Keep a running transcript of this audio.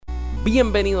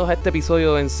Bienvenidos a este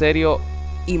episodio de En Serio.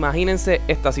 Imagínense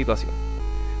esta situación.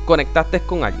 Conectaste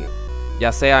con alguien,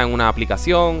 ya sea en una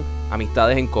aplicación,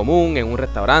 amistades en común, en un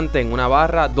restaurante, en una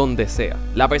barra, donde sea.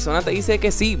 La persona te dice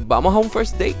que sí, vamos a un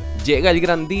first date. Llega el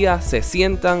gran día, se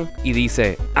sientan y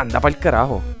dice, anda pa'l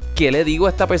carajo. ¿Qué le digo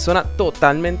a esta persona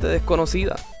totalmente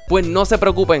desconocida? Pues no se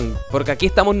preocupen, porque aquí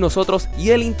estamos nosotros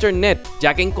y el internet,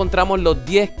 ya que encontramos los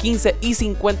 10, 15 y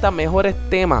 50 mejores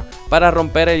temas para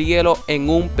romper el hielo en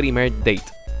un primer date.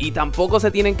 Y tampoco se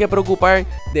tienen que preocupar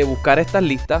de buscar estas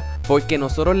listas, porque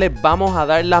nosotros les vamos a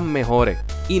dar las mejores.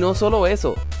 Y no solo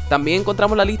eso, también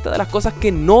encontramos la lista de las cosas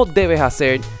que no debes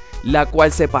hacer, la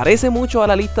cual se parece mucho a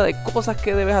la lista de cosas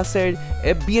que debes hacer.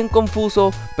 Es bien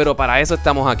confuso, pero para eso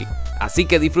estamos aquí. Así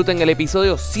que disfruten el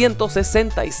episodio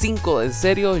 165 de En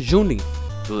Serio, Juni.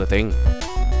 Do the thing.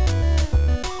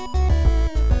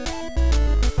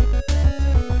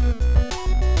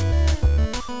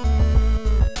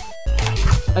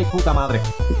 Ay, puta madre.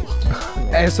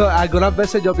 Eso, algunas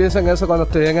veces yo pienso en eso cuando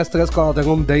estoy en estrés, cuando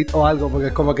tengo un date o algo, porque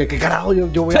es como que, ¿qué carajo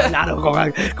yo voy a hablar?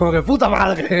 Como que, puta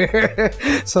madre.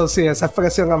 So, sí, esa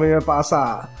expresión a mí me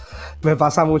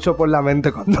pasa mucho por la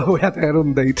mente cuando voy a tener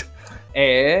un date.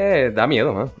 Da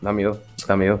miedo, man. Da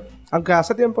miedo. Aunque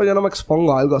hace tiempo yo no me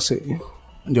expongo a algo así.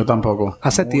 Yo tampoco.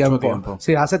 Hace tiempo.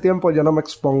 Sí, hace tiempo yo no me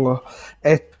expongo.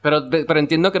 Pero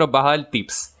entiendo que nos vas a dar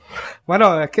tips.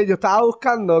 Bueno, es que yo estaba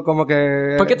buscando como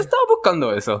que... ¿Por qué te estabas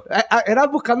buscando eso? Era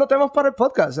buscando temas para el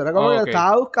podcast. Era como que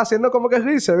estaba haciendo como que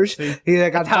research y de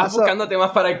cantazo... Estabas buscando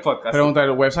temas para el podcast. Pregunta,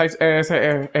 ¿el website es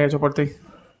hecho por ti?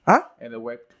 ¿Ah?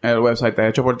 ¿El website es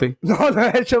hecho por ti? No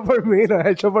es hecho por mí,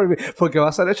 ¿Por qué va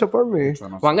a ser hecho por mí?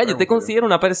 Juanga, yo te considero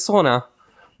una persona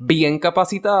bien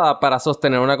capacitada para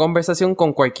sostener una conversación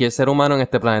con cualquier ser humano en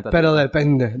este planeta. Pero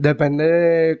depende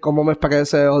de cómo me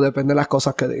exprese o depende de las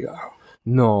cosas que diga.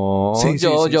 No,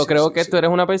 yo creo que tú eres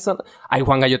una persona... Ay,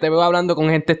 Juanga, yo te veo hablando con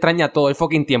gente extraña todo el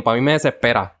fucking tiempo. A mí me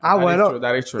desespera. Bueno.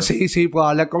 That is true. Sí, puedo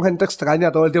hablar con gente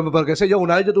extraña todo el tiempo. Pero qué sé yo,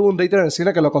 una vez yo tuve un date en el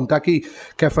cine que lo conté aquí,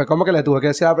 que fue como que le tuve que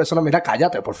decir a la persona, mira,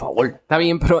 cállate, por favor. Está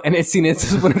bien, pero en el cine se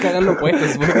supone que hagan lo opuesto,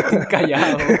 se supone que estén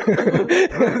callados.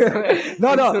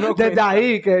 No, desde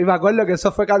ahí, que me acuerdo que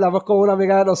eso fue que hablamos con una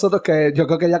amiga de nosotros que yo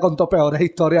creo que ella contó peores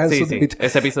historias en su date.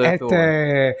 Ese episodio estuvo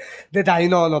bueno. Desde ahí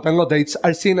no tengo dates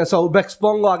al cine, so me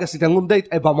expongo a que si tengo un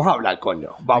date, vamos a hablar,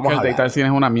 coño. Vamos a hablar. El date al cine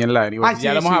es una mierda.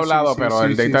 Ya lo hemos hablado, pero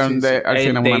el date al cine es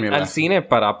una mierda. Al cine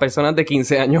para personas de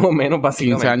 15 años o menos,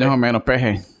 básicamente. 15 años o menos,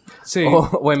 peje. Sí.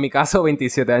 O en mi caso,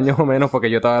 27 años o menos, porque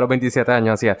yo todavía a los 27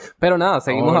 años hacía. Pero nada,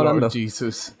 seguimos hablando. Lord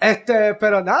Jesus.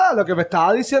 Pero nada, lo que me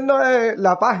estaba diciendo es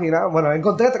la página. Bueno,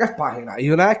 encontré 3 páginas. Y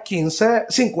una es 15,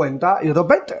 50 y otra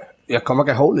 20. Y es como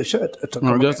que, holy shit.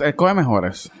 Escoge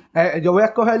mejores. Yo voy a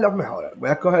escoger los mejores.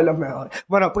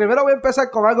 Bueno, primero voy a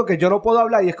empezar con algo que yo no puedo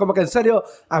hablar. Y es como que, en serio,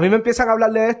 a mí me empiezan a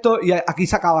hablar de esto y aquí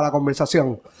se acaba la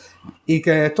conversación. Y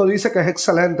que esto dice que es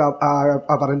excelente,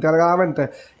 aparentemente.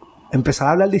 Empezar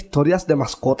a hablar de historias de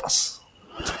mascotas.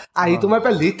 Ahí tú me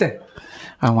perdiste.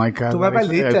 Oh my God. Tú me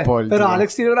perdiste. Pero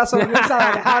Alex tiene una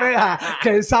sonrisa que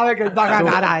él sabe que él va a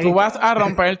ganar ahí. Tú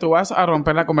vas a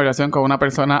romper la conversación con una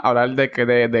persona, hablar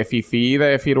de fifi,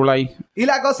 de firula ahí. Y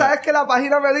la cosa es que la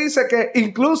página me dice que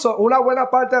incluso una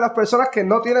buena parte de las personas que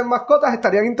no tienen mascotas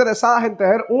estarían interesadas en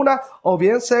tener una o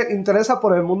bien se interesa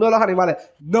por el mundo de los animales.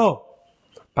 No.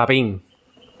 Papín.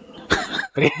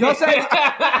 Yo sé.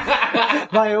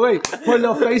 Vaya, güey. Por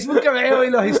los Facebook que veo y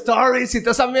los stories y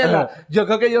toda esa mierda, yo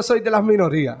creo que yo soy de las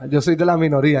minorías. Yo estoy de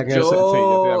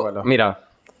acuerdo. Mira,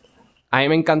 a mí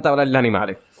me encanta hablar de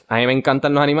animales. A mí me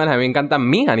encantan los animales, a mí me encantan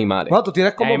mis animales. Bueno, tú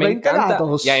tienes como 20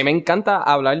 gatos. Y a mí me encanta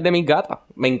hablar de mis gatas.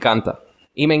 Me encanta.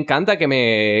 Y me encanta que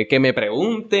me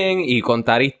pregunten y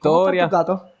contar historias. ¿Cómo están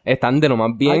tus gatos? Están de lo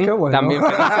más bien. Ay, qué bueno. También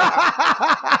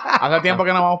Hace tiempo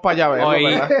que no vamos para allá,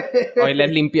 ¿verdad? Hoy les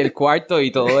limpié el cuarto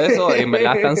y todo eso. Y en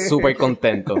verdad están súper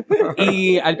contentos.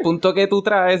 Y al punto que tú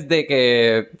traes de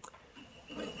que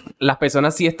las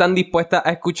personas sí están dispuestas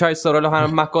a escuchar sobre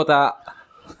los mascotas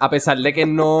a pesar de que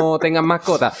no tengan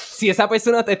mascotas. Si esa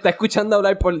persona te está escuchando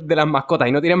hablar de las mascotas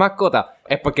y no tiene mascotas,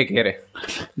 es porque quiere.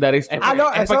 Eso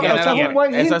es un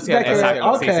buen insight. Eso sí,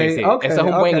 exacto. Sí. Eso es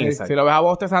un buen insight. Si lo ves a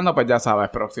bostezando, pues ya sabes,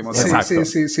 próximo.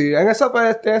 Sí. En eso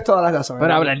pues tienes todas las razones.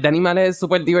 Pero hablar de animales es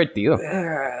súper divertido.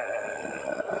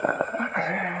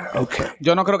 Ok.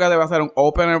 Yo no creo que deba ser un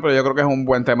opener, pero yo creo que es un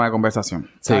buen tema de conversación.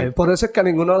 Sí. Ay, por eso es que a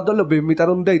ninguno de los dos los voy a invitar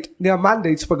a un date. Ni a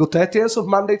mandates, porque ustedes tienen sus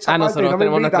mandates Ah, aparte y nosotros no me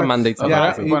tenemos invitan. nuestros mandates Ya,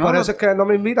 aparte. y Bueno, por eso es que no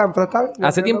me invitan. Pero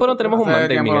Hace tiempo no tenemos un Hace mandate,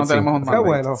 tiempo Miguel, no tenemos un Qué mandate.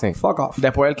 bueno. Sí. Fuck off.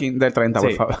 Después del 30, por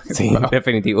Sí, favor. sí, Bueno.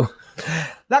 definitivo.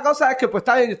 La cosa es que, pues,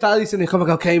 está bien, yo estaba diciendo, y como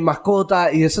que, ok,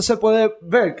 mascota, y eso se puede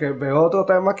ver, que veo otro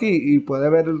tema aquí, y puede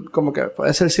ver como que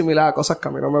puede ser similar a cosas que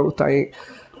a mí no me gustan, y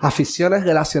aficiones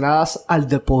relacionadas al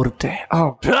deporte.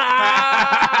 Oh.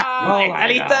 Esta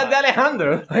lista es de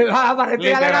Alejandro. Para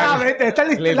retirar legalmente. Esta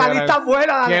es la Literal. lista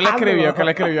buena de ¿Quién le Alejandro. escribió? ¿Qué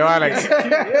le escribió Alex?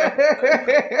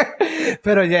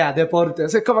 Pero deporte.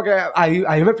 Eso es como que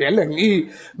ahí me pierden. Y,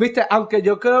 viste, aunque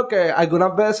yo creo que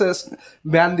algunas veces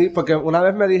me han dicho, porque una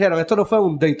vez me dijeron, esto no fue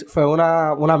un date, fue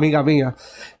una amiga mía,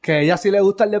 que ella sí le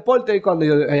gusta el deporte y cuando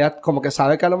ella como que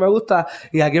sabe que no me gusta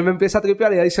y alguien me empieza a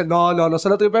tripear y ella dice, no se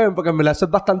lo tripeen porque me la hace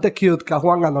bastante cute que a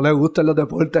Juanga no le gusten los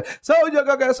deportes. So, yo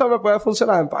creo que eso me puede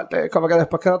funcionar en parte. Como que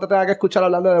después que no te tenga que escuchar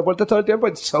hablando de deportes todo el tiempo,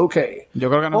 it's okay. Yo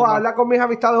creo que no. O habla con mis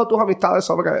amistades o tus amistades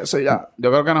sobre eso y ya. Yo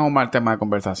creo que no es un mal tema de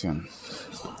conversación.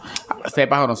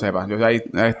 Sepas o no sepas. Yo ahí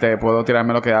puedo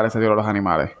tirarme lo que Alex se tiró a los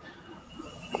animales.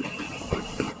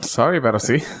 Sorry, pero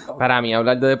sí. Para mí,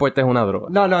 hablar de deporte es una droga.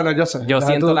 No, yo sé. Yo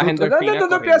siento las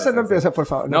endorfinas No empieces, por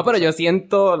favor. No, pero yo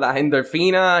siento las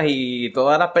endorfinas y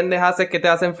todas las pendejaces que te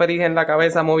hacen feliz en la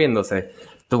cabeza moviéndose.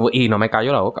 Y no me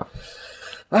callo la boca.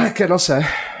 Ay, es que no sé.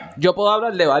 Yo puedo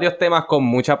hablar de varios temas con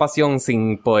mucha pasión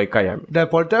sin poder callarme.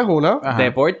 Deporte es uno. Ajá.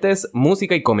 Deportes,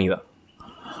 música y comida.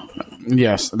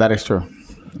 Yes, that is true.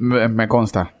 Me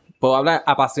consta. Puedo hablar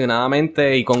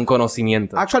apasionadamente y con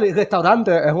conocimiento. Actually,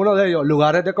 restaurante es uno de ellos,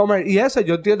 lugares de comer. Y ese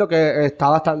yo entiendo que está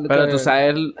bastante... Pero tú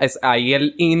sabes, ahí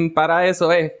el in para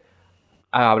eso es,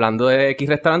 hablando de X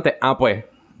restaurante, pues,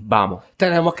 vamos.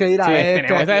 Tenemos que ir a Sí,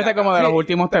 este. ese es como de los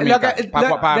últimos Lo temitas. que-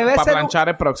 Para debe ser planchar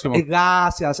el próximo.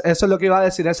 Gracias, eso es lo que iba a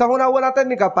decir. Esa es una buena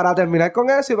técnica para terminar con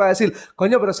eso y para decir,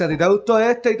 coño, pero si a ti te gustó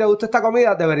este y te gusta esta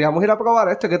comida, deberíamos ir a probar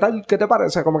este. ¿Qué tal? ¿Qué te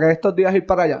parece? Como que estos días ir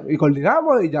para allá. Y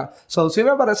coordinamos y ya. So, sí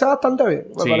me parece bastante bien.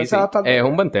 Me Sí, parece sí, bastante es bien.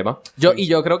 un buen tema. Y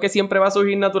yo creo que siempre va a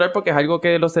surgir natural porque es algo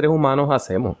que los seres humanos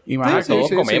hacemos. Y más Sí, aquí,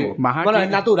 sí, comemos. Más aquí, Bueno, es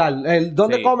natural. El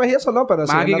dónde Sí. comes y eso no, pero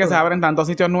sí. más es aquí que se natural. abren tantos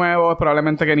sitios nuevos,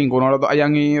 probablemente que ninguno de los dos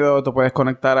hayan ido, tú puedes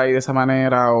conectar ahí de esa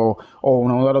manera, o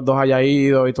uno de los dos haya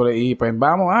ido, y pues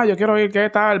vamos, yo quiero ir, ¿qué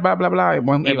tal? Bla, bla, bla. Es Y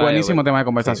by the buenísimo way, tema de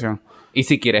conversación. Y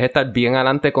si quieres estar bien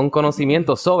adelante con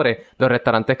conocimiento sobre los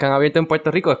restaurantes que han abierto en Puerto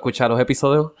Rico, escucha los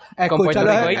episodios con Puerto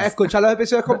Rico Eats. Escucha los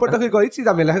episodios con Puerto Rico Eats y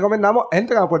también les recomendamos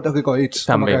entren a Puerto Rico Eats.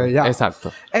 Como También, que ya.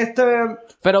 exacto.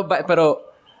 Pero, Pero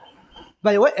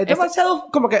by the way, es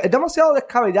demasiado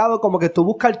descabellado como que tú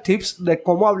buscas tips de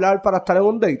cómo hablar para estar en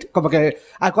un date. Como que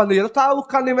cuando yo lo estaba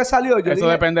buscando y me salió, yo Eso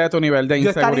dije, depende de tu nivel de yo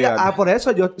estaría, inseguridad. por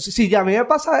eso, si ya a mí me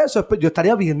pasa eso, yo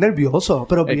estaría bien nervioso,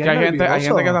 pero Es bien que hay gente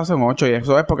nervioso. que se hace un 8 y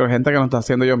eso es porque hay gente que lo está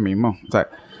haciendo ellos mismos. O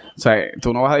sea,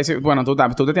 tú no vas a decir, bueno, tú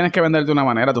te tienes que vender de una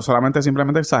manera, tú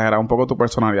simplemente exageras un poco tu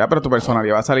personalidad, pero tu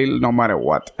personalidad va a salir no matter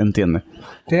what, ¿entiendes?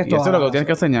 Tienes Y toda eso es la lo que tú tienes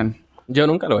que enseñar. yo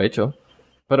nunca lo he hecho.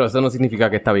 Pero eso no significa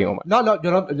que está bien o mal. No, yo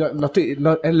no estoy...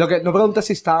 No pregunté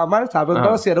si estaba mal, estaba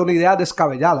preguntando si era una idea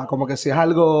descabellada, como que si es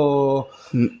algo...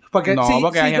 Porque No, si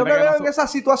porque hay yo gente me que veo no en esa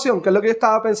situación, que es lo que yo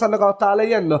estaba pensando cuando estaba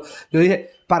leyendo, yo dije,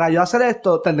 para yo hacer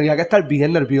esto tendría que estar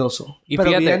bien nervioso. Y pero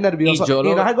fíjate, bien nervioso. y yo Y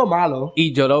no lo- es algo malo.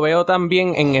 Y yo lo veo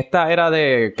también en esta era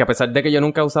de... Que a pesar de que yo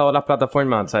nunca he usado las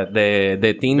plataformas, o sea,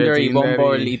 de Tinder y Tinder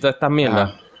Bumble y todas estas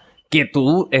mierdas. Que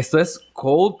esto es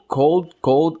cold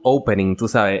opening, tú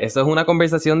sabes. Eso es una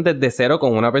conversación desde cero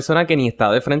con una persona que ni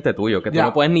está de frente tuyo. Que tú Ya.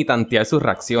 no puedes ni tantear sus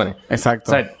reacciones.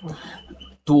 Exacto. O sea,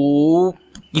 tú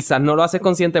quizás no lo haces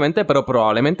conscientemente, pero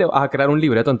probablemente vas a crear un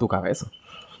libreto en tu cabeza.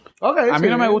 Okay, A mí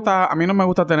no me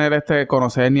gusta tener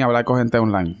conocer ni hablar con gente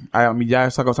online. A mí ya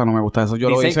esa cosa no me gusta. Eso yo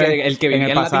lo Dicen hice que el que en vivía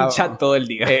el en Latin pasado. Chat todo el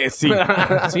día. Sí.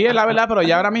 Sí, es la verdad, pero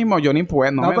ya ahora mismo yo ni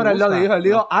puedo. No, No, me pero gusta. él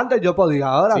dijo, antes yo podía,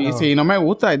 ahora Sí, no. sí, no me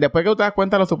gusta. Y después que tú te das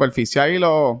cuenta de lo superficial y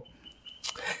lo...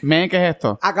 ¿qué es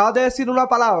esto? Acabas de decir una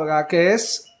palabra que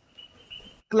es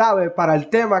clave para el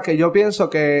tema que yo pienso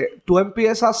que tú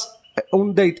empiezas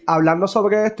un date hablando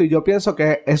sobre esto y yo pienso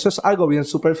que eso es algo bien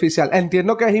superficial.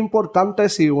 Entiendo que es importante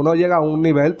si uno llega a un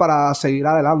nivel para seguir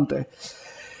adelante.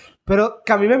 Pero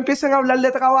que a mí me empiecen a hablar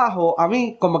de trabajo, a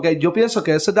mí como que yo pienso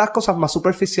que eso es de las cosas más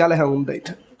superficiales en un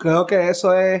date. Creo que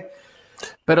eso es...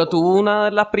 Pero tú, una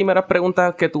de las primeras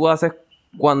preguntas que tú haces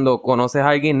cuando conoces a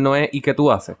alguien no es ¿y qué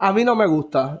tú haces? A mí no me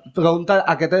gusta preguntar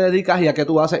a qué te dedicas y a qué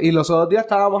tú haces. Y los otros días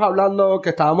estábamos hablando que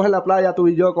estábamos en la playa tú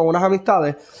y yo con unas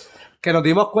amistades que nos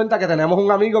dimos cuenta que tenemos un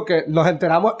amigo que nos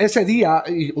enteramos ese día,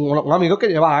 y un amigo que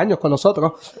lleva años con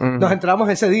nosotros, nos enteramos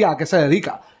ese día a qué se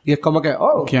dedica. Y es como que,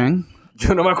 ¿Quién?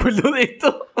 Yo no me acuerdo de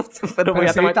esto. Pero voy Pero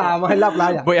a sí, tomar... estábamos en la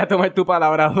playa. Voy a tomar tu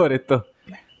palabra sobre esto.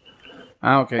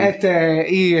 Ah, ok.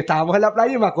 Y estábamos en la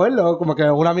playa y me acuerdo, como que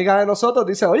una amiga de nosotros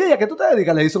dice, oye, ¿y a qué tú te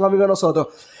dedicas? Le dice un amigo de nosotros.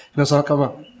 Y nosotros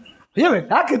como, oye,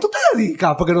 ¿verdad? ¿A qué tú te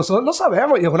dedicas? Porque nosotros no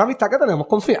sabemos. Y es una amistad que tenemos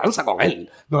confianza con él.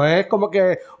 No es como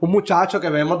que un muchacho que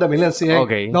vemos de 1000 en 100.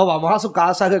 Ok. No, vamos a su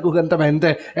casa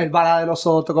recurrentemente. Él va a la de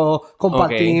nosotros,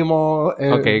 compartimos.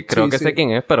 Ok, creo sí, que sí. sé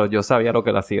quién es, pero yo sabía lo que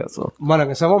él hacía eso. Bueno,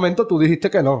 en ese momento tú dijiste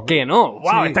que no. ¿Que no? ¡Wow!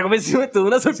 Sí. Esta conversación es toda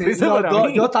una Sí, sorpresa no, para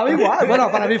mí. yo estaba igual.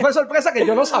 Bueno, para mí fue sorpresa que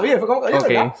yo no sabía. Fue como que, oye, Ok.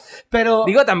 ¿verdad? Pero...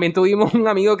 Digo, también tuvimos un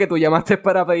amigo que tú llamaste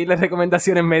para pedirle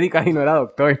recomendaciones médicas y no era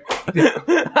doctor.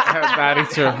 That is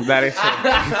true. That is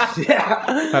true.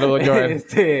 Saludos, Joel.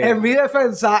 En mi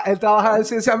defensa, él trabaja en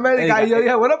ciencias médicas y yo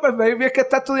dije, bueno, pues maybe es que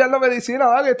está estudiando medicina,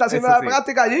 ¿verdad? Que está haciendo Eso la sí.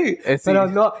 práctica allí. Sí. Pero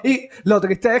no. Y lo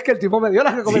triste es que el tipo me dio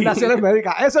las recomendaciones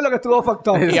médicas. Eso es lo que estuvo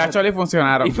factor. Y actually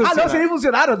funcionaron. Ah, no, sí,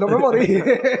 funcionaron, no me morí.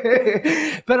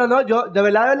 Pero no, yo, de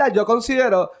verdad, yo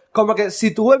considero como que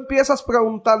si tú empiezas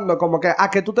preguntando como que a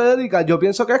qué tú te dedicas, yo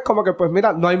pienso que es como que, pues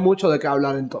mira, no hay mucho de qué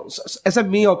hablar entonces. Esa es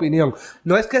mi opinión.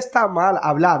 No es que está mal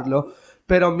hablarlo,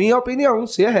 pero mi opinión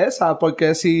sí es esa,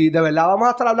 porque si de verdad vamos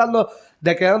a estar hablando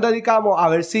de qué nos dedicamos, a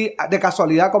ver si de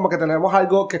casualidad como que tenemos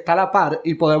algo que está a la par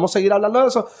y podemos seguir hablando de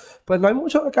eso, pues no hay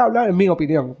mucho de qué hablar, en mi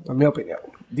opinión.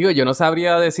 Digo, yo no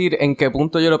sabría decir en qué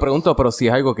punto yo lo pregunto, pero sí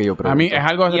es algo que yo pregunto. A mí es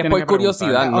algo que y se es tiene por que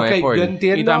curiosidad, preguntar. no Ok, es por... yo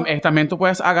entiendo. Y también tú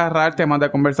puedes agarrar temas de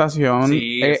conversación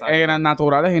Sí, exacto. eran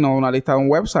naturales y no una lista de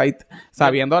un website,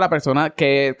 sabiendo a la persona a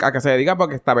qué se dedica,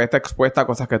 porque esta vez está expuesta a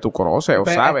cosas que tú conoces o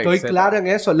Pero sabes. estoy etcétera. claro en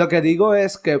eso. Lo que digo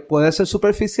es que puede ser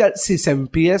superficial si se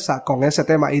empieza con ese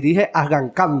tema. Y dije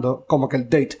arrancando como que el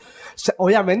date.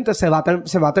 Obviamente se va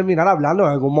a terminar hablando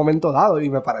en algún momento dado y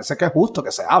me parece que es justo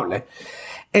que se hable.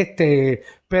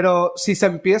 Pero si se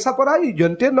empieza por ahí, yo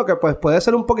entiendo que pues puede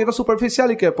ser un poquito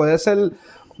superficial y que puede ser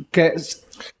que...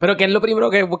 Pero ¿qué es lo primero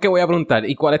que voy a preguntar?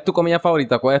 ¿Y cuál es tu comida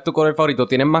favorita? ¿Cuál es tu color favorito?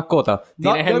 ¿Tienes mascota?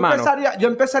 No, ¿Tienes hermano? yo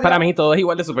empezaría... Para mí todo es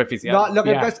igual de superficial.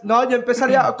 No, yo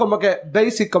empezaría como que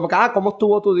basic, como que, ¿cómo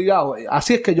estuvo tu día hoy?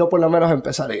 Así es que yo por lo menos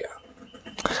empezaría.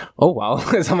 Oh, wow.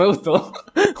 Eso me gustó.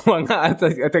 Juan,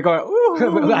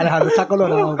 Alejandro está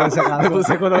colorado por ese caso. Me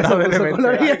puse colorado de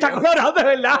repente. Y está colorado de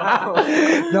verdad.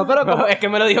 No, pero como... Es que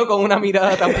me lo dijo con una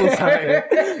mirada tan punzante.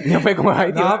 Yo fue como,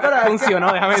 ay, Dios, No, pero es que-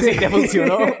 funcionó. Déjame Sí. decirte,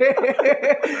 funcionó.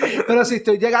 Pero si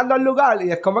estoy llegando al lugar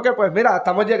y es como que, pues mira,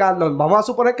 estamos llegando. Vamos a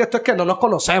suponer que esto es que no nos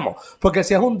conocemos. Porque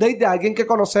si es un date de alguien que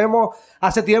conocemos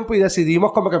hace tiempo y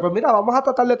decidimos como que, pues mira, vamos a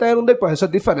tratar de tener un date, pues eso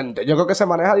es diferente. Yo creo que se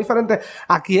maneja diferente.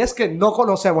 Aquí es que no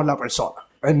conocemos la persona.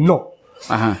 No.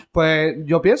 Ajá. Pues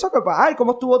yo pienso que, pues, ay,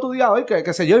 ¿cómo estuvo tu día hoy?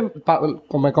 Que sé yo,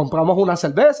 me compramos una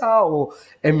cerveza o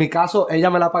en mi caso ella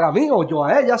me la paga a mí o yo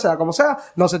a ella, sea como sea.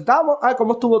 Nos sentamos, ay,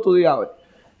 ¿cómo estuvo tu día hoy?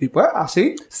 Y pues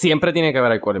así. Siempre tiene que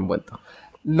haber alcohol envuelto.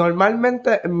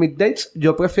 Normalmente en mis dates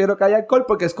yo prefiero que haya alcohol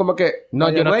porque es como que... No,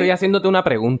 by yo the no way- estoy haciéndote una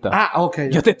pregunta. Ah, ok.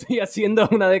 Yo te estoy haciendo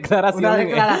una declaración. Una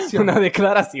declaración. Una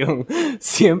declaración.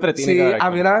 Siempre tiene Sí, que haber a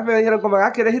alcohol. mí una vez me dijeron como,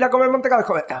 ¿quieres ir a comer mantecado? Es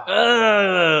como,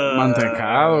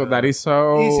 Mantecado, that is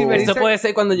so... Y si me Eso dice- puede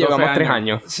ser cuando 12 llevamos 3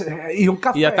 años. y un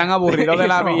café. Y ya están aburridos de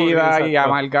la Eso, vida y exacto.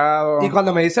 amargados. Y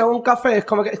cuando me dicen un café es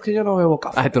como que, es que yo no bebo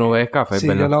café. Ay, tú no bebes café, Sí,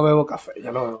 ¿verdad? yo no bebo café,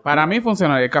 yo no bebo. Para mí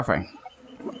funcionaría el café.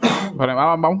 Pero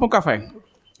vamos por un café.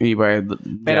 Y pues...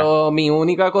 Pero mi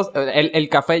única cosa... El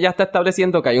café ya está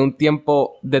estableciendo que hay un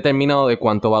tiempo determinado de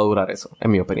cuánto va a durar eso,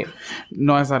 en mi opinión.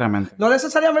 No necesariamente. No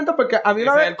necesariamente porque a mí Ese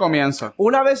una es vez... el comienzo.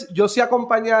 Una vez yo sí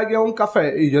acompañé a alguien a un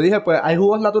café y yo dije, pues hay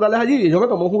jugos naturales allí y yo me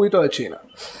tomé un juguito de China.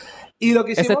 Y lo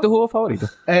que hicimos... ¿Ese es tu jugo favorito?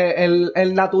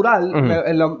 El natural,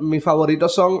 mis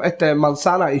favoritos son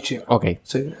manzana y china. Ok.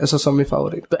 Sí, esos son mis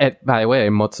favoritos. Vale, güey,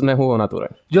 el Mott's no es jugo natural.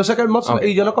 Yo sé que el Mott's, Ok.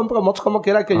 y yo no compro Mott's como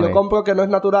quiera, el que Ok. yo compro que no es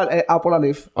natural es Apple and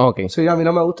Eve. Ok. Sí, a mí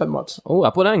no me gusta el Mott's.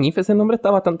 Apple and Eve, ese nombre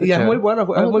está bastante Y es chévere. muy bueno, es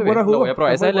muy muy bueno el bien. jugo. Lo voy a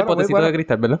probar. Es Ese es muy el bueno, muy potecito de bueno.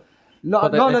 cristal, ¿verdad? No,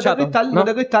 Pote- no es de chato. cristal, no ¿No? es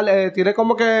de cristal. Tiene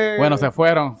como que... Bueno, se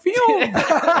fueron. ¡Fiu!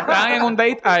 Estaban en un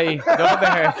date ahí. Yo los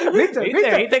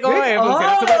dejé. ¿Viste cómo es?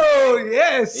 Funciona ¡Oh,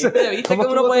 yes! ¿Viste ¿Cómo que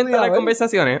uno estuvo puede tu día entrar en hoy?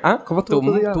 conversaciones? ¿Ah? ¿Cómo estuvo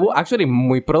tu día Estuvo, hoy? actually,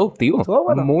 muy productivo. Estuvo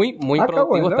bueno. Muy Ah, qué productivo.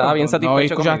 bueno. Estaba bien No, y satisfecho con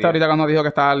escuchaste mi día. ahorita cuando dijo que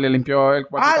estaba, le limpió el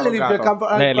cuarto. Ah, le limpió el campo.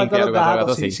 Le al cuarto de limpió los el gatos.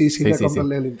 gato, Sí, sí. le Sí, sí.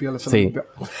 limpió, se lo Sí. limpió.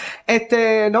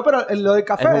 No, pero en lo del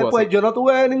café, El jugo, pues sí. yo no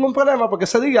tuve ningún problema porque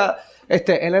ese día,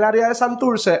 en el área de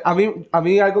Santurce, a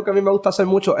mí algo que a mí me gusta hacer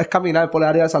mucho es caminar por el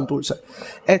área de Santurce.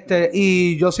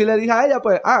 Y yo sí le dije a ella,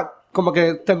 pues, como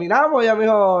que terminamos, y ella me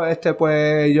dijo,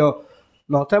 pues yo,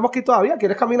 No tenemos que ir todavía.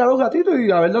 ¿Quieres caminar un ratito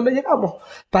y a ver dónde llegamos?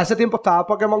 Para ese tiempo estaba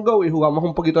Pokémon Go y jugamos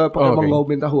un poquito de Pokémon Go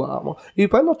mientras jugábamos. Y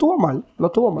pues no estuvo mal.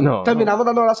 No, Terminamos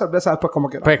dando la cerveza después como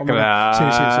quiera. Pues claro.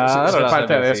 Sí. Es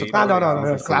parte de eso.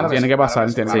 No, claro. Tiene que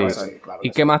pasar, tiene que pasar.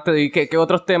 ¿Y qué más qué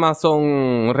otros temas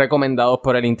son recomendados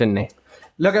por el internet?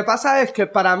 Lo que pasa es que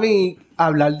para mí,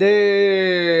 hablar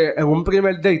en un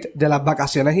primer date de las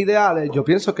vacaciones ideales, yo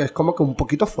pienso que es como que un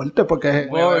poquito fuerte porque...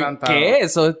 ¿Por qué?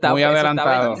 Eso está muy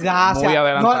adelantado. Gracias. Muy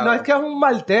adelantado. No es que es un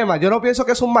mal tema. Yo no pienso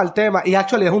que es un mal tema. Y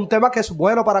actually es un tema que es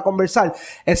bueno para conversar.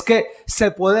 Es que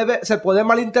se puede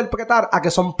malinterpretar a que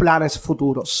son planes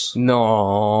futuros.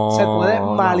 No. Se puede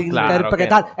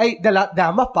malinterpretar. Claro Ey, de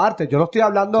ambas partes. Yo no estoy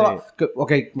hablando...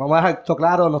 Ok, vamos a dejar esto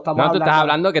claro. No estamos tú estás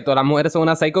hablando que todas las mujeres son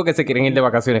unas psycho que se quieren ir de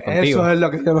vacaciones contigo. Eso es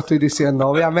lo que yo no estoy diciendo,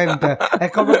 obviamente.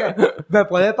 Es como que me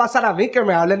puede pasar a mí que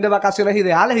me hablen de vacaciones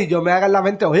ideales y yo me haga en la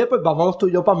mente, oye, pues vamos tú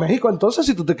y yo para México, entonces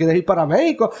si tú te quieres ir para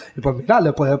México. Y pues mira,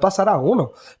 le puede pasar a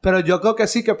uno. Pero yo creo que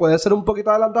sí, que puede ser un poquito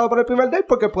adelantado por el primer date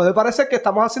porque puede parecer que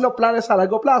estamos haciendo planes a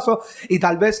largo plazo y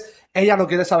tal vez ella no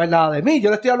quiere saber nada de mí. Yo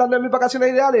le estoy hablando de mis vacaciones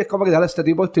ideales y es como que, dale, este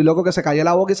tipo, estoy loco que se calle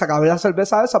la boca y se acabe la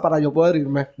cerveza esa para yo poder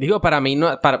irme. Digo, para mí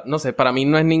para mí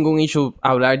no es ningún issue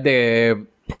hablar de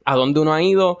a dónde uno ha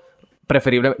ido.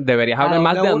 Preferible, deberías hablar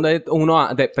más de dónde uno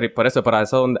por eso, a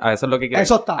eso es lo que quiero.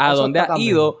 Eso está. A dónde ha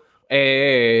ido,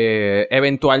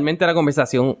 eventualmente la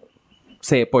conversación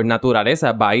por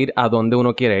naturaleza va a ir a donde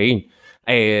uno quiere ir.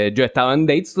 Yo he estado en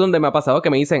dates donde me ha pasado que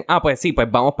me dicen, pues sí,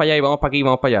 pues vamos para allá y vamos para aquí y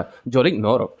vamos para allá. Yo lo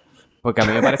ignoro. Porque a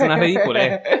mí me parece una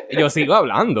ridiculez. Yo sigo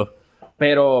hablando.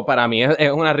 Pero para mí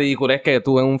es una ridiculez que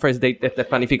tú en un first date estés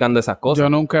planificando esas cosas. Yo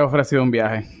nunca he ofrecido un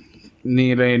viaje.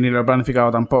 Ni lo he planificado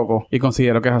tampoco. Y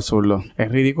considero que es absurdo.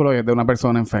 Es ridículo y es de una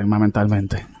persona enferma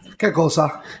mentalmente. ¿Qué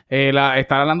cosa?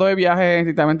 Estar hablando de viajes,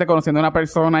 estrictamente conociendo a una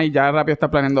persona y ya rápido estar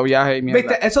planeando viajes y mierda.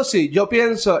 Viste, eso sí, yo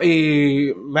pienso,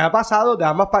 y me ha pasado de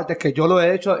ambas partes, que yo lo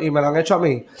he hecho y me lo han hecho a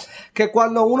mí, que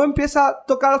cuando uno empieza a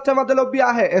tocar los temas de los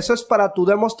viajes, eso es para tú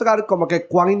demostrar como que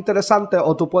cuán interesante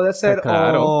o tú puedes ser, pues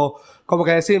claro. o como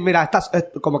que decir, mira,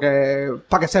 como que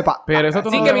para que sepa. Pero eso tú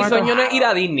Así no que lo mi demuestras. sueño no es ir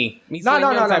a Disney. Mi No.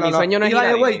 sueño no es ir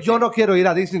a Güey, Disney. yo no quiero ir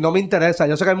a Disney, no me interesa.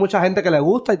 Yo sé que hay mucha gente que le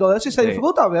gusta y todo eso y se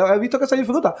disfruta. He visto que se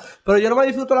disfruta. Pero yo no me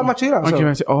disfruto las machinas. Oye, me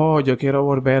dice, yo quiero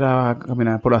volver a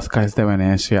caminar por las calles de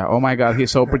Venecia. Oh my God,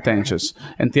 he's so pretentious.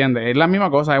 ¿Entiendes? Es la misma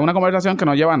cosa. Es una conversación que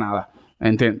no lleva a nada.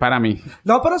 Para mí.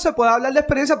 No, pero se puede hablar de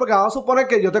experiencia porque vamos a suponer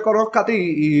que yo te conozca a ti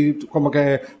y como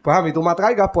que, pues a mí tú me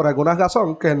atraigas por alguna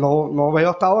razón que no veo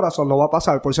hasta ahora, eso no va a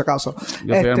pasar por si acaso.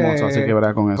 Yo soy hermoso, así que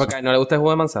verá con eso. Porque a él no le gusta el jugo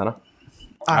de manzana.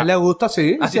 A él le gusta,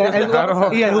 sí. Ah, Sí,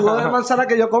 y el jugo de manzana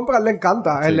que yo compro, a él le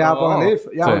encanta. El de Apple Leaf.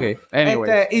 Ya. Sí. Okay.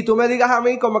 Anyways. Y tú me digas a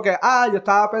mí como que, yo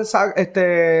estaba pensando,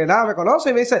 nada, me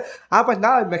conoce y me dice, pues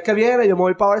nada, el mes que viene yo me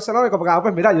voy para Barcelona. Y como que,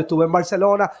 pues mira, yo estuve en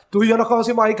Barcelona, tú y yo nos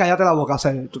conocimos ahí, cállate la boca,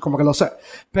 como que lo sé.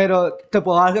 Pero te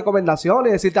puedo dar recomendaciones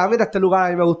y decirte, mira, este lugar a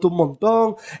mí me gustó un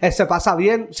montón, se pasa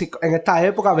bien, si en esta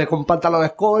época ve con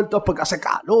pantalones cortos porque hace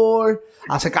calor,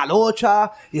 hace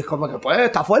calocha, y es como que, pues,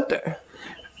 está fuerte.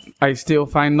 I still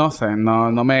find, no sé,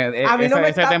 no me... A mí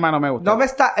ese tema no me gusta. No me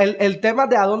está... El tema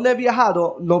de a dónde he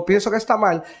viajado, no pienso que está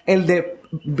mal. El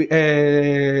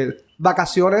de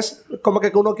vacaciones, como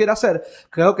que uno quiere hacer,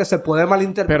 creo que se puede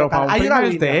malinterpretar. Pero para un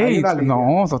primer date,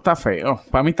 no, eso está feo.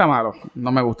 Para mí está malo.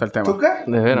 No me gusta el tema. ¿Tú qué?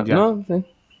 De veras. Ya. No, sí.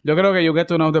 Yo creo que you get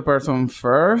to know the person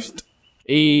first.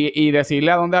 Y decirle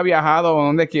a dónde ha viajado o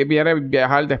dónde quiere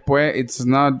viajar después, it's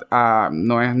not, para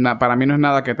mí no es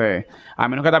nada que te... A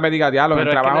menos que te diga diálogo en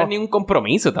Pero el es trabajo. que no es ni un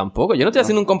compromiso tampoco. Yo no estoy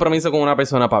haciendo un compromiso con una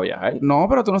persona para viajar. No,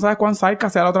 pero tú no sabes cuán cerca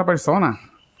sea la otra persona.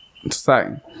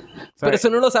 ¿Sabes? Pero eso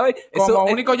no lo sabes. Como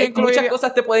único yo muchas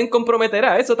cosas te pueden comprometer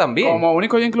a eso también. Como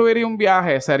único yo incluiría un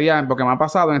viaje sería, porque me ha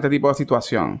pasado en este tipo de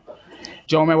situación.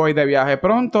 Yo me voy de viaje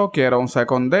pronto, quiero un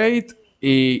second date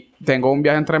y tengo un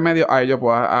viaje entre medio, ahí yo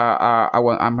puedo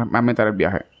a meter el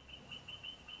viaje.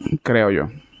 Creo yo.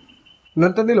 No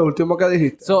entendí lo último que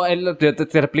dijiste.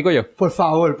 Te explico yo. Por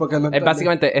favor, porque no entendí.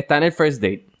 Básicamente, está en el first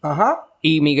date. Ajá.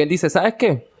 Y Miguel dice, ¿sabes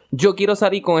qué? Yo quiero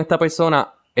salir con esta persona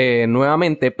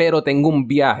nuevamente, pero tengo un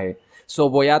viaje.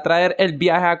 Voy a traer el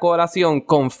viaje a colación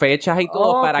con fechas y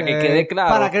todo para que quede claro.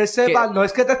 Para que él sepa, no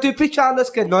es que te estoy pichando, es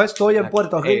que no estoy en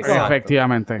Puerto Rico. Exacto.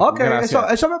 Efectivamente. Ok,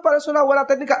 gracias. eso me parece una buena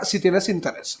técnica si tienes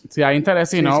interés. Si hay interés,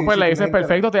 si no, pues le dices,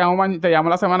 perfecto, te llamo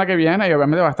la semana que viene y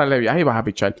obviamente vas a estar de viaje y vas a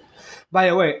pichar.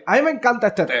 Vaya, güey, a mí me encanta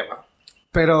este tema.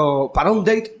 Pero para un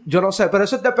date, yo no sé. Pero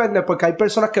eso depende porque hay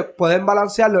personas que pueden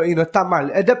balancearlo y no está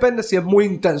mal. Depende si es muy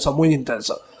intenso, muy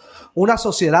intenso. Una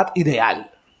sociedad ideal.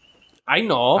 Ay,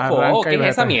 no, Arranca Fo, ¿qué y es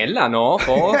esa vete. mierda? No,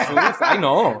 Fo, ay,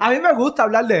 no. A mí me gusta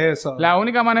hablar de eso. La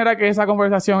única manera que esa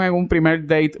conversación en un primer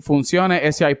date funcione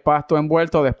es si hay pasto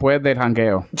envuelto después del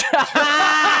jangueo.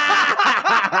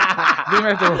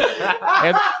 Dime tú.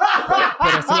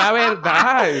 Pero es la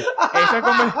verdad.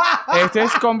 Esto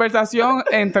es conversación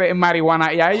entre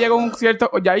marihuana. Y ahí llegó un cierto...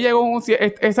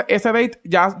 ese date...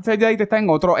 Ya ese date está en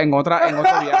otro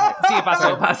viaje. Sí,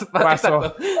 pasó.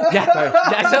 Pasó. Ya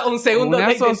es un segundo Una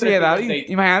date entre sociedad... el primer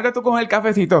date. Imagínate tú con el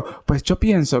cafecito. Pues yo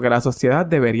pienso que la sociedad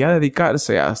debería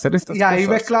dedicarse a hacer estas Y ahí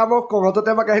cosas. mezclamos con otro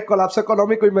tema que es el colapso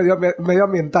económico y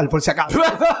medioambiental, por si acaso.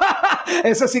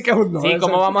 Eso sí que es un no. Sí, eso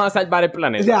 ¿cómo sí. vamos a salvar el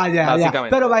planeta? Ya. Básicamente.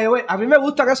 Pero, by the way, a mí me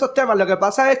gustan esos temas. Lo que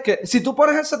pasa es que si tú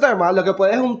pones ese tema, lo que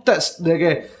puedes es un test de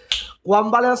que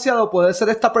cuán balanceado puede ser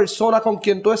esta persona con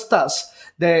quien tú estás.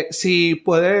 De si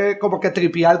puede como que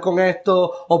tripear con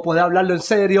esto, o puede hablarlo en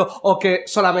serio, o que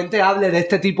solamente hable de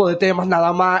este tipo de temas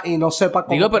nada más y no sepa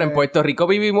cómo. Digo, pero en Puerto Rico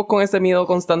vivimos con ese miedo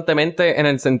constantemente en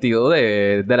el sentido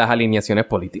de las alineaciones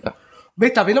políticas.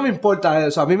 Viste, a mí no me importa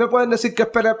eso. A mí me pueden decir que es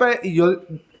PNP y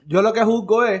yo lo que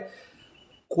juzgo es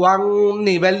cuán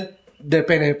nivel de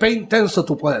PNP intenso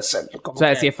tú puedes ser. Como O sea,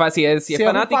 que si es fanático... si es un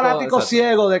fanático exacto.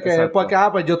 ciego de que, Exacto. porque,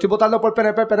 pues yo estoy votando por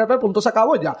PNP, punto, se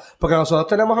acabó ya. Porque nosotros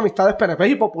tenemos amistades PNP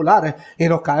y populares y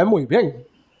nos caen muy bien.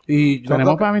 Y yo ¿Tenemos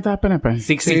creo que- para amistades PNP?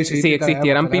 Si Sí,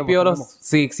 existieran tenemos. pipiolos,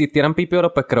 si existieran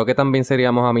pipiolos, pues creo que también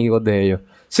seríamos amigos de ellos.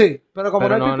 Sí, pero como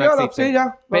Pero no hay no pipiolo, existe. sí, ya.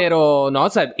 No. Pero no, o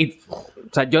sea,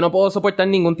 yo no puedo soportar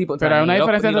ningún tipo... Pero hay una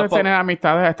diferencia entre tener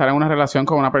amistades y estar en una relación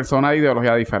con una persona de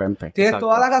ideología diferente. Tienes Exacto.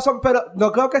 toda la razón, pero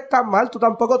no creo que está mal tú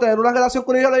tampoco tener una relación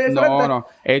con ideología diferente. No.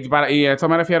 Y esto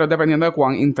me refiero dependiendo de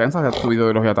cuán intensa sea tu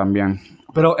ideología también.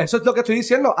 Pero eso es lo que estoy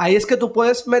diciendo. Ahí es que tú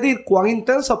puedes medir cuán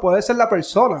intenso puede ser la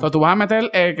persona. O sea, tú vas a meter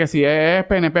que si es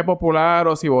PNP popular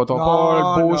o si votó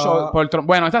No, por Bush no. o por Trump.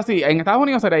 Bueno, es así. En Estados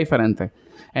Unidos sería diferente.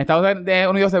 En Estados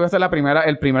Unidos debe ser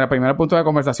el primer punto de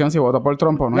conversación si votó por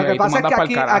Trump o no. Lo y que ahí tú pasa es mandas que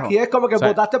pa'l carajo. aquí es como que O sea,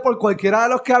 votaste por cualquiera de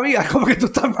los que había. Como que tú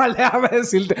estás mal, déjame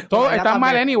decirte. Todo Allá está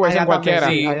mal también, anyways allá en cualquiera.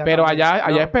 también, Sí, allá pero también.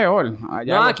 allá es peor.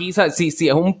 Allá No, aquí, o sea, si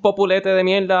es un populete de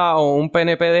mierda o un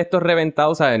PNP de estos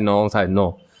reventados, ¿sabes? No, ¿sabes? No.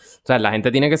 O sea, la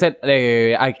gente tiene que ser...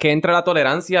 hay que entrar la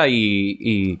tolerancia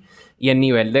y el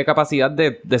nivel de capacidad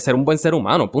de ser un buen ser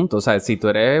humano, punto. O sea, si tú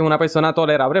eres una persona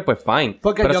tolerable, pues fine.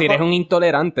 Porque Pero yo si eres un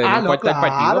intolerante, no importa el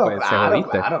partido, pues se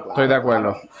jodiste. Estoy de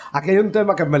acuerdo. Aquí hay un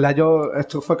tema que en verdad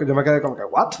esto fue que yo me quedé como que,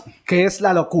 ¿what? ¿Qué es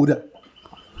la locura?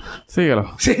 Síguelo.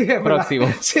 Sí, es verdad. Próximo.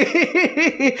 Sí.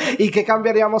 ¿Y qué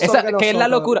cambiaríamos sobre ¿Qué es la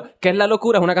nosotros? locura? ¿Qué es la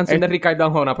locura? Es una canción de Ricardo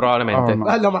Arjona, probablemente. Oh, no.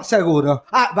 Ah, lo más seguro.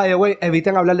 By the way,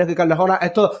 eviten hablar de Ricardo Arjona.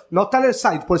 Esto no está en el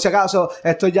site, por si acaso.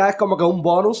 Esto ya es como que un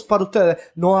bonus para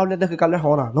ustedes. No hablen de Ricardo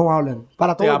Arjona. No hablen.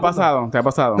 Para todo ¿Te el ha mundo. pasado? ¿Te ha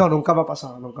pasado? No, nunca me ha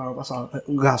pasado. Nunca me ha pasado.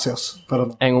 Gracias, pero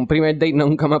no. En un primer date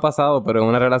nunca me ha pasado, pero en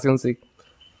una relación sí.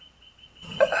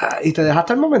 ¿Y te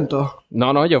dejaste el momento?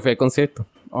 No, yo fui al concierto.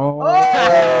 Oh.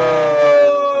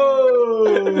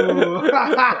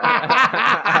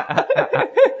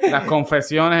 Las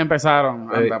confesiones empezaron.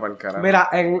 Anda pa'l carajo. Mira,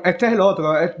 este es el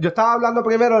otro. Yo estaba hablando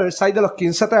primero del site de los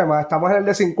 15 temas. Estamos en el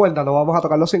de 50. No vamos a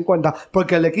tocar los 50.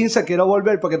 Porque el de 15 quiero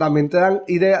volver porque también te dan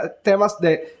ideas, temas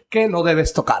de que no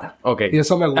debes tocar. Ok. Y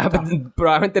eso me gusta.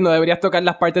 Probablemente no deberías tocar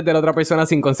las partes de la otra persona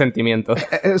sin consentimiento.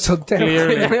 Son temas.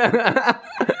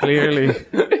 Clearly.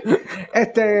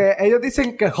 Ellos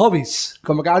dicen que hobbies.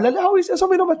 Como que hablar de hobbies, eso a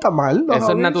mí no me está mal. Los Eso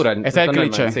es hobbies. natural. Ese es eso el normal,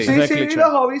 cliché. sí. Sí, Ese es el sí, cliché. los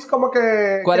hobbies como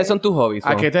que... ¿Cuáles son tus hobbies? ¿A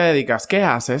Juan? qué te dedicas? ¿Qué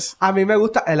haces? A mí me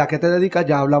gusta, en la que te dedicas,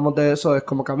 ya hablamos de eso, es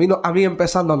como que a mí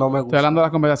empezando no me Estoy gusta. hablando de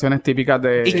las conversaciones típicas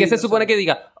de... ¿Y qué se supone que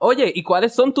diga? Oye, ¿y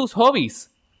cuáles son tus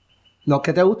hobbies? Lo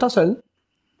que te gusta hacer.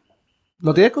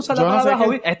 No tienes que usar la Yo no palabra sé qué-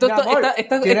 hobby. Estas Mi amor,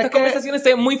 tienes que- conversaciones se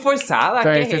ven muy forzadas.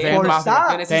 ¿Qué Sí, es sí, eso?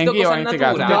 forzada. Yo necesito Thank you, cosas en este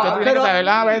caso. naturales. No, Tú tienes pero- que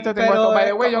saber, te tengo pero esto, by the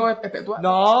es way, como- tú-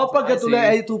 No, porque Ay, tú,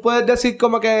 sí. tú puedes decir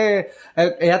como que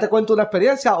ella te cuenta una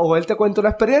experiencia o él te cuenta una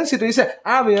experiencia y tú dices,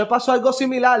 a mí me pasó algo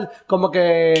similar, como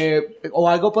que, o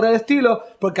algo por el estilo,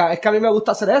 porque es que a mí me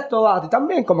gusta hacer esto, a ti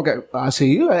también, como que,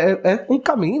 así, es un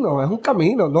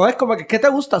camino, no es como que, ¿qué te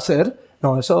gusta hacer?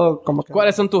 No, eso como que...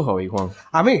 ¿Cuáles son tus hobbies, Juan?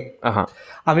 A mí Ajá.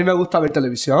 me gusta ver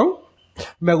televisión,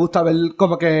 me gusta ver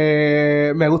como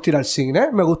que, me gusta ir al cine,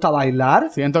 me gusta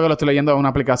bailar. Siento que lo estoy leyendo en una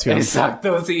aplicación.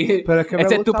 Exacto, sí. Pero es que me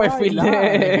Ese es tu gusta perfil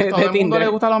bailar. de Todo el mundo Tinder. le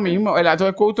gusta lo mismo.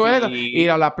 Tú eres Sí. ir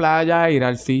a la playa, ir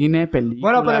al cine, películas.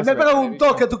 Bueno, pero él me ver preguntó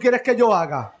televisión. qué tú quieres que yo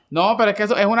haga. No, pero es que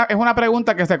eso es una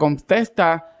pregunta que se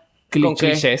contesta Con cliché.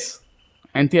 clichés.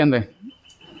 ¿Entiendes?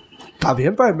 Está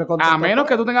bien, pues me contestó. A menos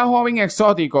que tú tengas un hobby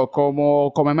exótico,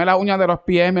 como comerme las uñas de los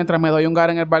pies mientras me doy un gar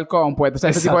en el balcón, pues ese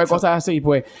tipo de Exacto. cosas así,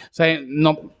 pues, o sea,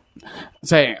 no,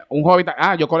 Sí, un hobby...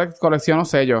 yo colecciono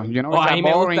sellos. Yo no Oh, a mí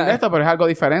me boring gusta. de esto, pero es algo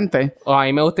diferente. O a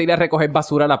mí me gusta ir a recoger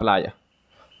basura a la playa.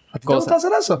 ¿A ti te gusta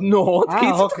hacer eso? No, Ah,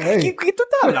 ¿qué, ok. ¿qué tú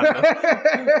estás hablando?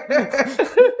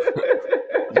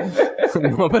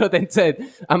 No, pero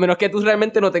a menos que tú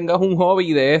realmente no tengas un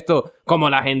hobby de esto, como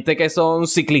la gente que son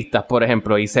ciclistas, por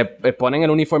ejemplo, y se ponen el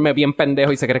uniforme bien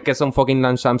pendejo y se creen que son fucking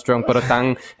Lance Armstrong, pero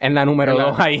están en la número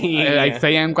 2 ahí. Ahí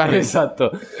se en un carril.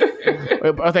 Exacto.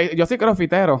 O sea, yo soy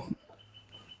crossfitero.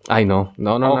 Ay, no.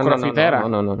 No. O crossfitera.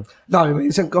 No. No, a mí me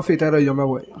dicen cofitero y yo me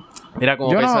voy. Mira,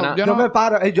 como Yo no- persona... Yo me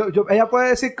paro. Ella puede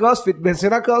decir CrossFit,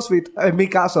 menciona CrossFit, en mi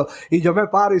caso, y yo me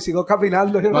paro y sigo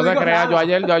caminando. Yo No te digo creas, nada.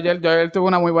 yo ayer tuve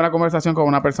una muy buena conversación con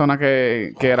una persona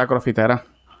que era crossfitera.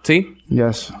 ¿Sí?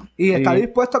 Yes. Y está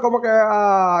dispuesto como que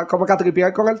a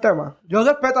tripear con el tema. Yo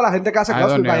respeto a la gente que hace I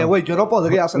CrossFit, don't know. by the way. Yo no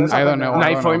podría hacer esa I don't know. No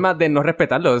hay no. forma de no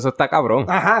respetarlo. Eso está cabrón.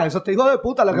 Ajá, eso te hijo de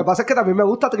puta. Lo que pasa es que también me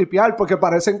gusta tripear porque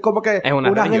parecen como que Es una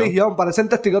religión. parecen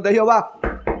testigos de Jehová.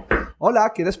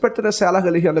 Hola, ¿quieres pertenecer a la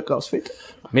religión de CrossFit?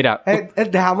 Mira,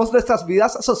 Dejamos nuestras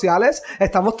vidas sociales,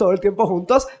 estamos todo el tiempo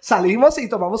juntos, salimos y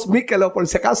tomamos Michelob por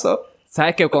si acaso.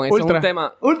 ¿sabes qué? Con eso es Ultra. un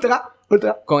tema... Ultra.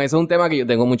 Con eso es un tema que yo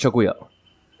tengo mucho cuidado.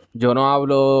 Yo no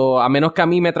hablo... A menos que a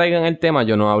mí me traigan el tema,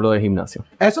 yo no hablo de gimnasio.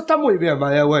 Eso está muy bien,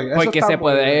 by the way. Eso Porque está se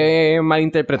muy bien. puede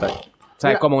malinterpretar. O sea,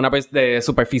 Mira. es como una de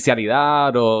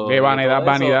superficialidad o... De vanidad,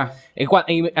 todo eso. vanidad.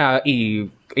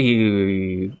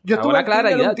 Yo estuve una en Tinder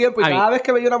claridad. un tiempo y A mí- cada vez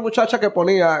que veía una muchacha que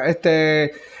ponía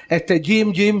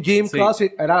gym, Sí.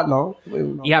 CrossFit, era no.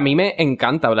 Y a mí me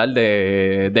encanta hablar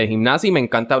de gimnasia y me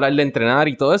encanta hablar de entrenar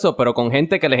y todo eso, pero con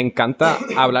gente que les encanta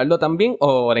hablarlo también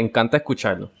o les encanta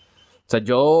escucharlo. O sea,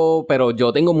 pero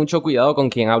yo tengo mucho cuidado con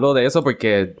quien hablo de eso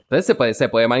porque entonces, se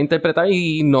puede malinterpretar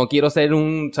y no quiero ser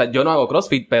o sea, yo no hago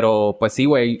CrossFit, pero pues sí,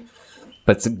 güey,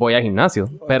 pues voy al gimnasio.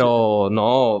 Pero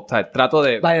no, o sea, trato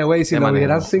de... By the way, si de lo manejarlo.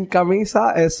 vieran sin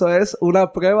camisa, eso es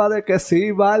una prueba de que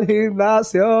sí va al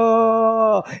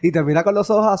gimnasio. Y te mira con los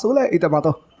ojos azules y te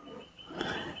mató.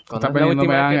 ¿Cuándo Estás es la vendiéndome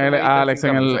última vez que tú a me viste Alex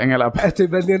sin camisa? en el app. Estoy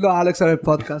vendiendo a Alex en el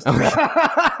podcast.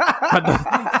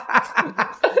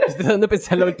 Estoy tratando de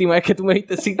pensar la última vez que tú me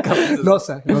viste sin camisa. No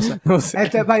sé. No sé.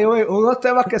 By the way, unos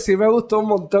temas que sí me gustó un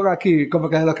montón aquí, como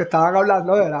que de los que estaban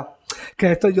hablando era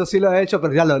que esto yo sí lo he hecho,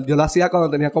 pero ya yo lo hacía cuando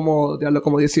tenía como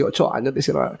 18 años,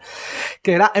 19.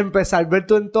 Que era empezar a ver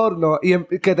tu entorno y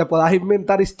que te puedas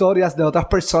inventar historias de otras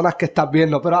personas que estás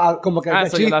viendo, pero como que de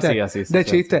eso yo lo chiste. hacía, sí, de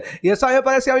chiste. Y eso a mí me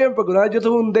parecía bien porque una vez yo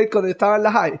tuve un date cuando yo estaba en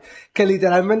la high, que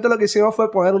literalmente lo que hicimos fue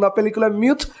poner una película en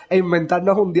mute e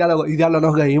inventarnos un diálogo. Y diablo,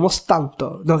 nos reímos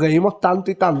tanto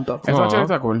y tanto. Eso Ajá.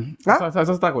 está cool. ¿Ah?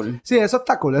 Eso está cool. Sí, eso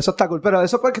está cool. Pero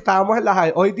eso porque estábamos en la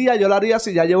high. Hoy día yo lo haría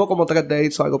si ya llevo como 3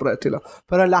 dates o algo por el estilo.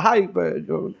 Pero en la high, pues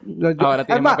yo Ahora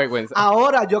tienes es más vergüenza.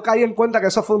 Ahora yo caí en cuenta que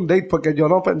eso fue un date porque yo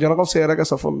no considero que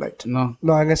eso fue un date. No.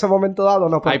 No, en ese momento dado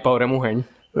no. Ay, pobre mujer.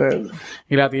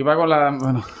 Y la tipa con la...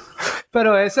 Bueno.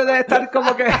 Pero ese de estar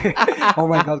como que... Oh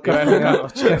my God, qué feo.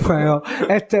 Qué feo.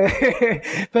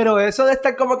 Pero eso de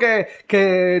estar como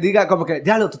que diga como que...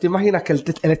 Ya, tú te imaginas que él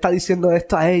está diciendo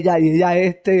esto a ella y ella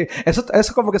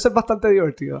Eso como que eso es bastante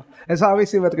divertido. Eso a mí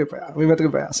sí me tripea. A mí me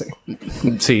tripea, sí.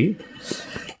 Sí.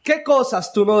 ¿Qué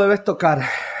cosas tú no debes tocar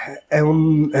en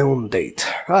un date?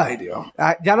 Ay, Dios.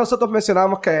 Ya nosotros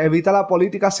mencionamos que evita la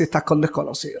política si estás con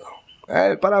desconocidos.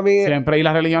 Para mí... Siempre. Y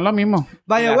la religión lo mismo.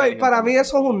 Vaya, güey, para mí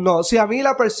eso es un no. Si a mí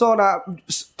la persona...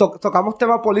 tocamos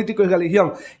temas políticos y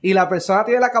religión y la persona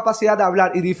tiene la capacidad de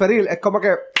hablar y diferir, es como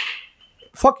que...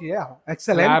 Fuck yeah.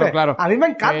 Excelente. Claro. A mí me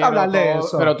encanta hablar de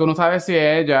eso. Pero tú no sabes si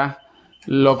ella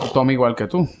lo toma igual que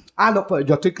tú. No, pues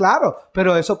yo estoy claro.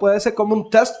 Pero eso puede ser como un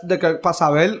test de que para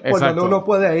saber por Exacto. dónde uno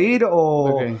puede ir o...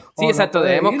 Ok. Sí, o exacto. no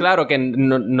puede Dejemos ir. claro que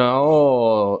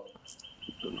no...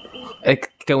 Es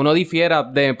que uno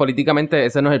difiera políticamente,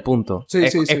 ese no es el punto. Sí,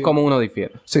 es sí. como uno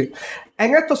difiere. Sí.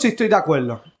 En esto sí estoy de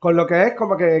acuerdo. Con lo que es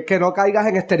como que no caigas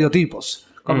en estereotipos.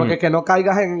 Como que no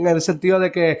caigas en el sentido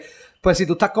de que, pues si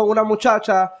tú estás con una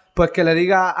muchacha, pues que le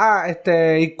diga,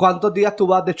 ¿y cuántos días tú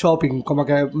vas de shopping? Como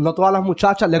que no todas las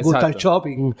muchachas les gusta el Exacto.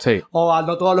 shopping. Sí. O a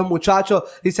no todos los muchachos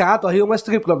dicen, tú has ido a un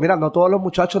strip club. Mira, no todos los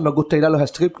muchachos nos gusta ir a los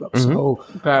strip clubs. So,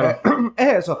 Claro.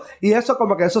 es eso. Y eso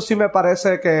como que eso sí me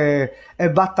parece que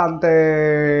es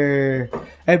bastante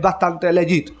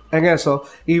legit en eso.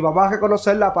 Y vamos a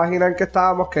reconocer la página en que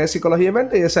estábamos, que es Psicología y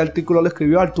Mente, y ese artículo lo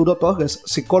escribió Arturo Torres,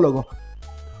 psicólogo.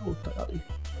 Me gusta, Gaby.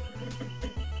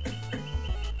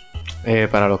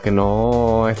 Para los que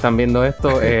no están viendo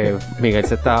esto, Miguel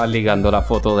se está ligando la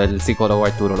foto del psicólogo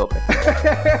Arturo López.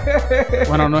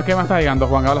 Bueno, no es que me está llegando.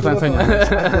 Juan Gablo está enseñando.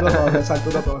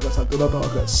 Arturo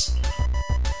Torres.